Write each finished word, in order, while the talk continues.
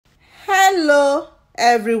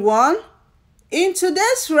everyone. In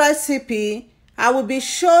today's recipe, I will be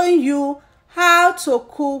showing you how to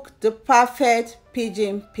cook the perfect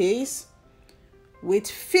pigeon peas with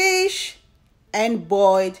fish and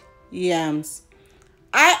boiled yams.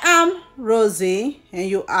 I am Rosie and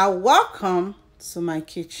you are welcome to my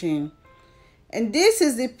kitchen. And this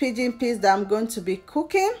is the pigeon peas that I'm going to be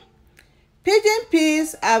cooking. Pigeon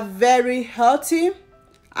peas are very healthy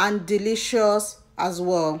and delicious as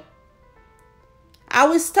well. I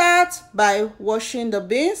will start by washing the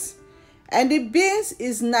beans, and the beans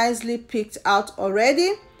is nicely picked out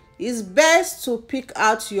already. It's best to pick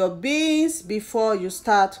out your beans before you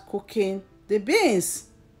start cooking the beans.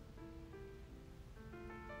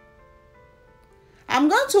 I'm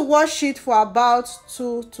going to wash it for about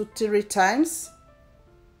 2 to 3 times.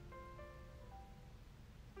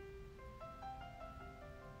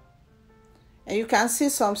 And you can see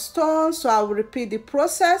some stones, so I will repeat the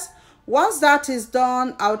process. Once that is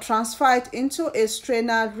done, I'll transfer it into a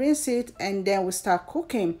strainer, rinse it, and then we start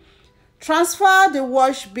cooking. Transfer the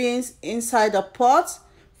washed beans inside the pot.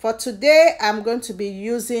 For today, I'm going to be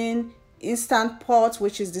using instant pot,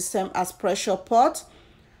 which is the same as pressure pot.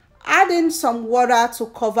 Add in some water to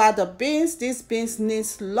cover the beans. These beans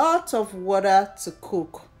needs lots of water to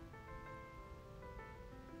cook.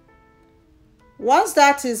 Once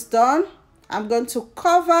that is done, I'm going to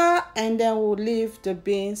cover and then we'll leave the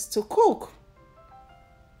beans to cook.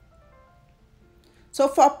 So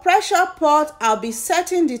for pressure pot, I'll be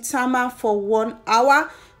setting the timer for 1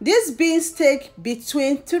 hour. These beans take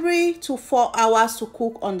between 3 to 4 hours to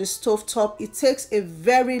cook on the stove top. It takes a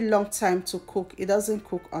very long time to cook. It doesn't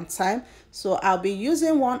cook on time. So I'll be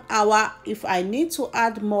using 1 hour. If I need to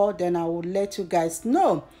add more, then I will let you guys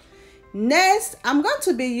know. Next, I'm going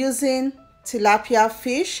to be using tilapia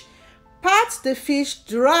fish. Pat the fish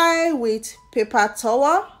dry with paper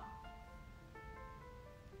towel.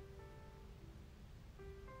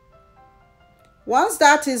 Once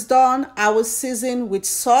that is done, I will season with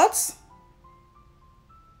salt.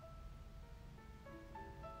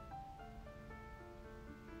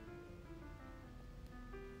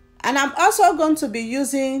 And I'm also going to be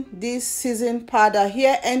using this seasoning powder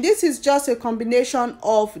here. And this is just a combination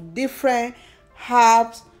of different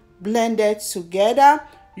herbs blended together.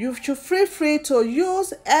 You should feel free to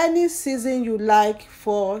use any season you like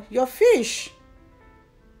for your fish.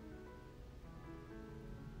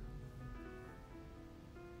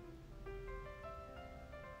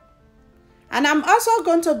 And I'm also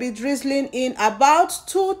going to be drizzling in about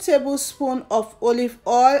 2 tablespoons of olive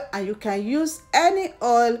oil, and you can use any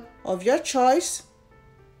oil of your choice.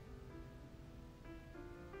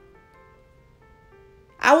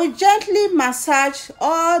 I will gently massage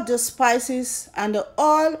all the spices and the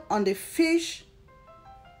oil on the fish,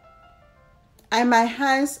 and my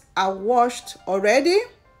hands are washed already.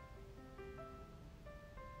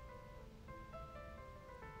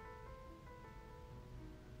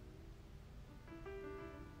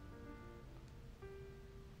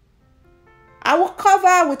 I will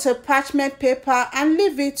cover with a parchment paper and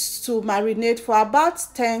leave it to marinate for about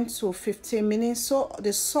 10 to 15 minutes so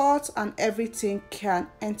the salt and everything can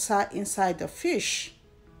enter inside the fish.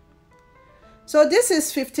 So this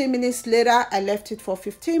is 15 minutes later. I left it for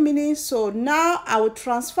 15 minutes. So now I will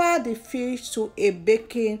transfer the fish to a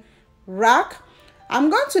baking rack. I'm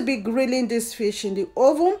going to be grilling this fish in the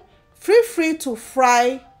oven. Feel free to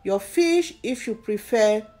fry your fish if you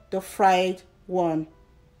prefer the fried one.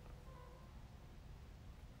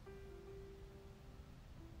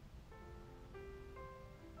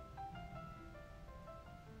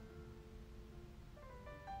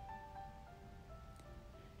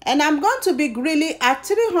 And I'm going to be grilling at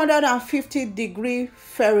 350 degrees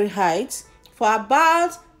Fahrenheit for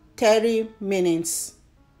about 30 minutes.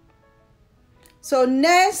 So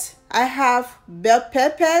next, I have bell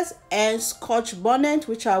peppers and Scotch Bonnets,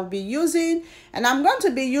 which I'll be using. And I'm going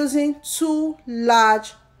to be using 2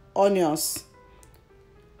 large onions.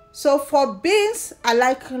 So for beans, I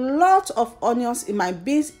like a lot of onions in my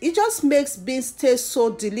beans. It just makes beans taste so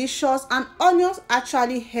delicious, and onions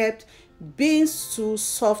actually help beans to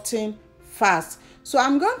soften fast. So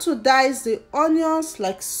I'm going to dice the onions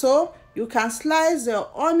like so. You can slice the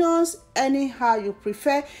onions anyhow you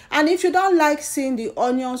prefer, and if you don't like seeing the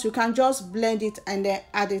onions, you can just blend it and then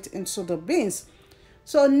add it into the beans.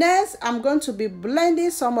 So next, I'm going to be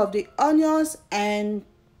blending some of the onions and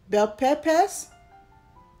bell peppers.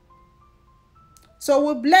 So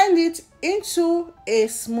we'll blend it into a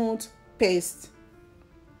smooth paste,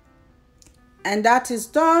 and that is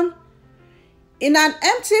done. In an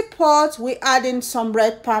empty pot, we add in some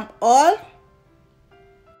red palm oil.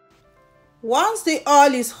 Once the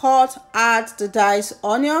oil is hot, add the diced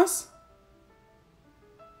onions.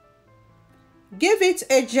 Give it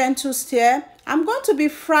a gentle stir. I'm going to be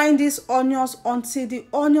frying these onions until the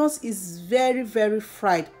onions is very, very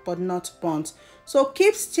fried but not burnt. So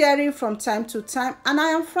keep stirring from time to time, and I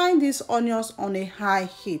am frying these onions on a high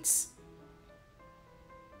heat.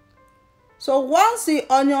 So once the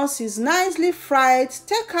onions is nicely fried,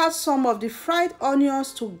 take out some of the fried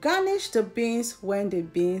onions to garnish the beans when the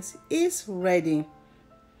beans is ready.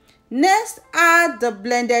 Next, add the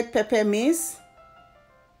blended pepper mix.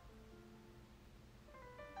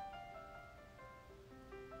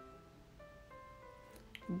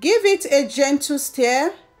 Give it a gentle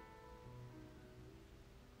stir.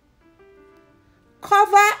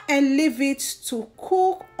 Cover and leave it to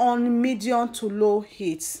cook on medium to low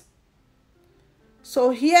heat.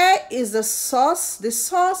 So here is the sauce. The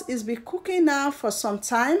sauce is been cooking now for some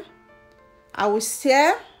time. I will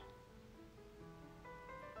stir.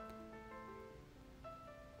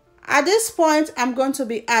 At this point, I'm going to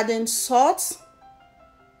be adding salt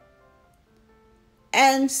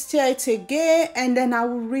and stir it again, and then I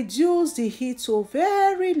will reduce the heat to a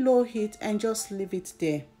very low heat and just leave it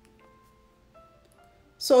there.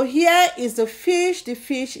 So here is the fish. The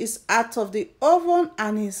fish is out of the oven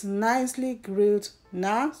and is nicely grilled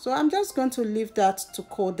now. So I'm just going to leave that to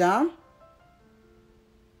cool down.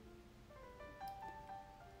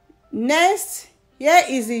 Next, here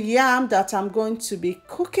is the yam that I'm going to be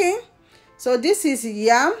cooking. So this is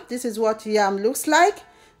yam. This is what yam looks like.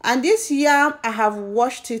 And this yam, I have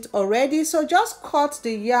washed it already. So just cut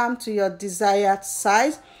the yam to your desired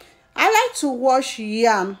size. I like to wash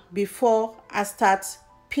yam before I start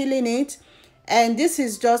peeling it, and this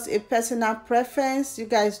is just a personal preference. You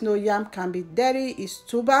guys know yam can be dirty, it's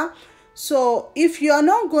tuber. So if you are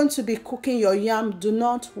not going to be cooking your yam, do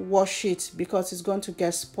not wash it because it's going to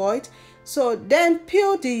get spoiled. So then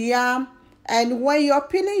peel the yam, and when you're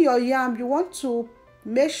peeling your yam, you want to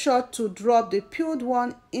make sure to drop the peeled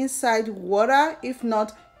one inside water. If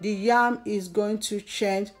not, the yam is going to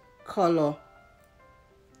change color.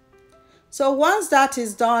 So once that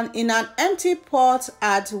is done, in an empty pot,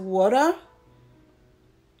 add water.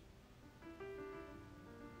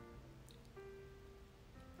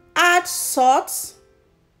 Add salt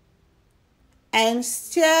and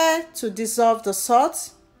stir to dissolve the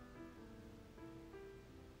salt.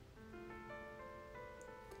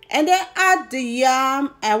 And then add the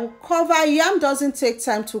yam. I will cover. Yam doesn't take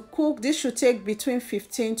time to cook. This should take between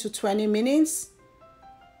 15 to 20 minutes.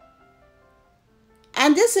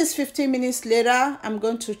 And this is 15 minutes later. I'm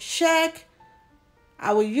going to check.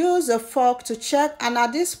 I will use a fork to check, and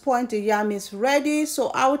at this point the yam is ready. So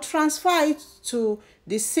I will transfer it to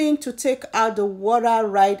the sink to take out the water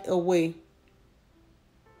right away.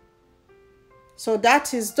 So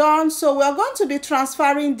that is done. So we're going to be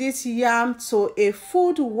transferring this yam to a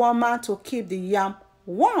food warmer to keep the yam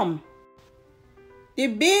warm. The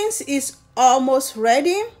beans is almost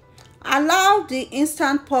ready. Allow the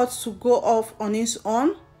Instant Pot to go off on its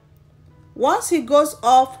own. Once it goes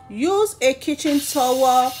off, use a kitchen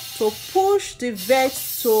towel to push the veg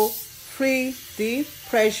to free the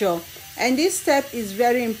pressure. And this step is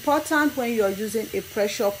very important when you're using a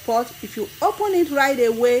pressure pot. If you open it right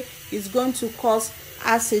away, it's going to cause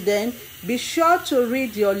accident. Be sure to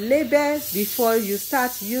read your label before you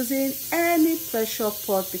start using any pressure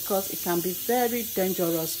pot because it can be very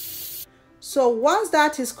dangerous. So once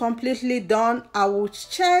that is completely done, I will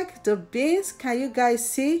check the beans. Can you guys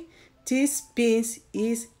see? This beans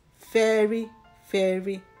is very,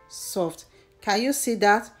 very soft. Can you see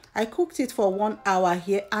that? I cooked it for 1 hour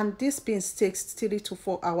here, and this beans takes 3 to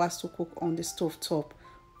 4 hours to cook on the stove top.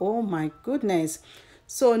 Oh my goodness.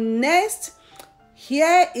 So next,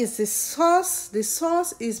 here is the sauce. The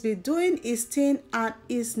sauce is been doing its thing and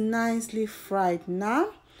is nicely fried now.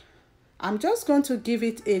 I'm just going to give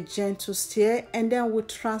it a gentle stir, and then we'll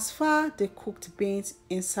transfer the cooked beans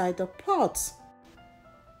inside the pot.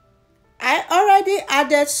 I already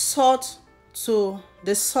added salt to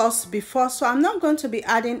the sauce before, so I'm not going to be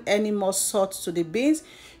adding any more salt to the beans.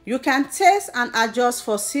 You can taste and adjust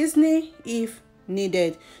for seasoning if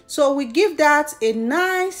needed. So we give that a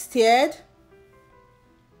nice stir.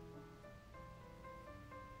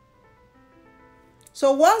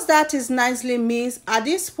 So once that is nicely mixed, at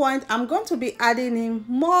this point, I'm going to be adding in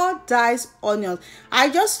more diced onions. I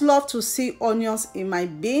just love to see onions in my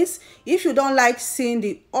beans. If you don't like seeing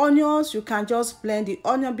the onions, you can just blend the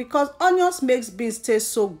onion because onions makes beans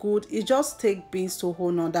taste so good. It just takes beans to a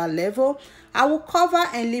whole nother level. I will cover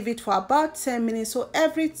and leave it for about 10 minutes so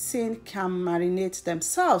everything can marinate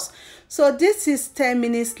themselves. So this is 10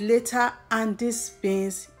 minutes later and this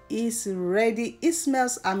beans is ready. It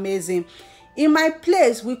smells amazing. In my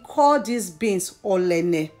place, we call these beans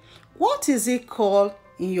olene. What is it called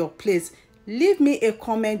in your place? Leave me a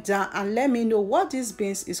comment down and let me know what this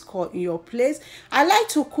beans is called in your place. I like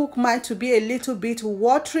to cook mine to be a little bit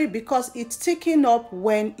watery because it's thickening up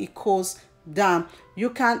when it cools down. You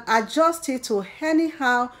can adjust it to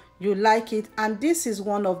anyhow you like it, and this is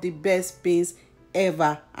one of the best beans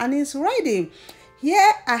ever, and it's ready.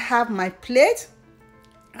 Here I have my plate.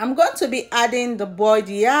 I'm going to be adding the boiled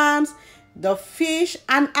yams, the fish,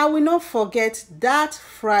 and I will not forget that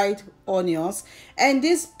fried onions. And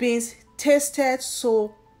these beans tasted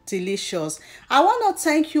so delicious. I want to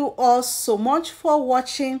thank you all so much for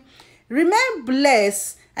watching. Remain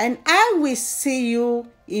blessed, and I will see you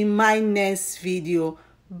in my next video.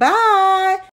 Bye.